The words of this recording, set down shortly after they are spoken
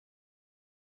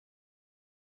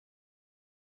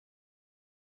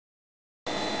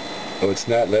Oh, it's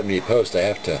not letting me post. I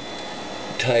have to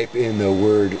type in the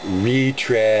word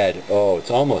retread. Oh, it's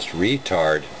almost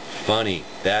retard. Funny.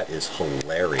 That is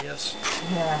hilarious.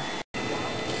 Yeah.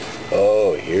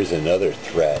 Oh, here's another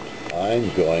threat. I'm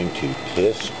going to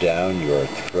piss down your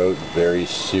throat very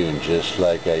soon, just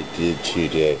like I did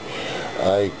today.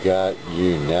 I got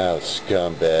you now,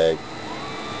 scumbag.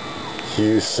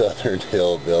 You southern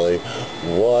hillbilly.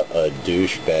 What a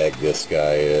douchebag this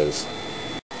guy is.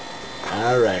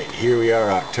 Alright, here we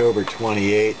are, October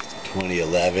 28th,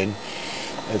 2011.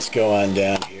 Let's go on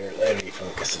down here. Let me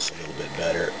focus this a little bit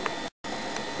better.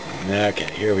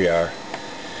 Okay, here we are.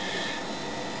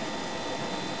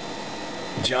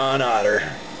 John Ottrr.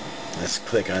 Let's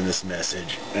click on this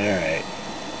message. Alright.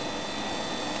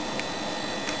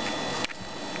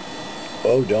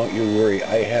 Oh, don't you worry.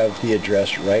 I have the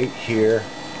address right here.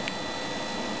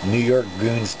 New York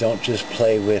goons don't just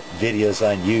play with videos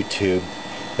on YouTube.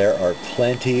 There are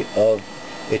plenty of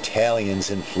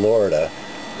Italians in Florida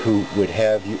who would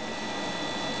have you,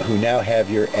 who now have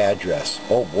your address.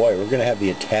 Oh boy, we're going to have the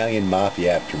Italian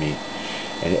mafia after me.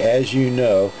 And as you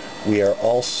know, we are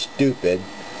all stupid.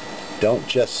 Don't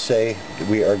just say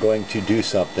we are going to do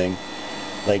something,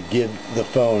 like give the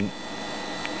phone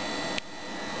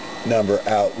number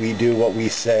out. We do what we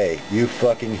say. You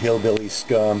fucking hillbilly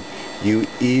scum. You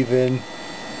even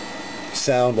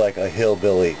sound like a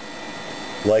hillbilly.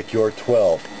 Like you're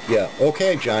 12. Yeah,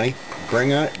 okay, Johnny. Bring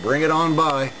it on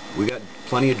by. We got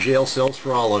plenty of jail cells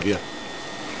for all of you.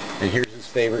 And here's his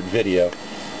favorite video.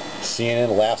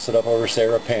 CNN laughs it up over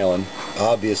Sarah Palin.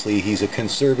 Obviously, he's a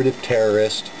conservative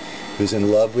terrorist who's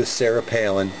in love with Sarah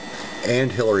Palin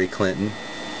and Hillary Clinton.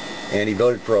 And he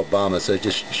voted for Obama, so it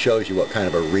just shows you what kind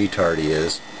of a retard he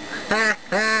is.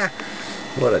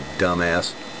 What a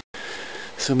dumbass.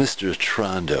 So Mr.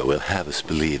 Ottrando will have us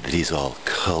believe that he's all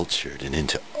cultured and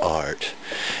into art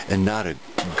and not a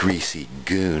greasy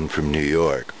goon from New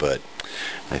York, but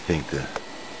I think the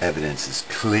evidence is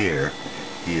clear.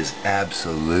 He is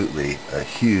absolutely a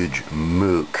huge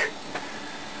mook.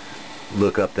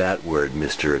 Look up that word,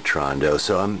 Mr. Ottrando.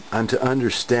 So I'm to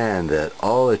understand that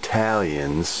all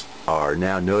Italians are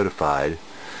now notified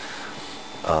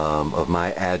of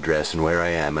my address and where I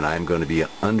am, and I'm going to be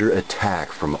under attack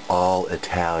from all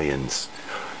Italians.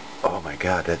 Oh my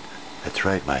God, that's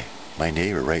right. My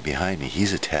neighbor right behind me,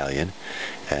 he's Italian,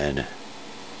 and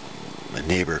the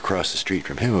neighbor across the street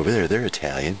from him over there, they're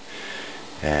Italian.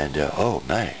 And oh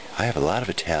my, I have a lot of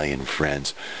Italian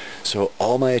friends. So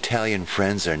all my Italian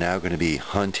friends are now going to be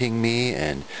hunting me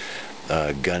and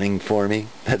gunning for me.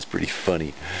 That's pretty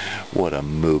funny. What a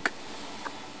mook.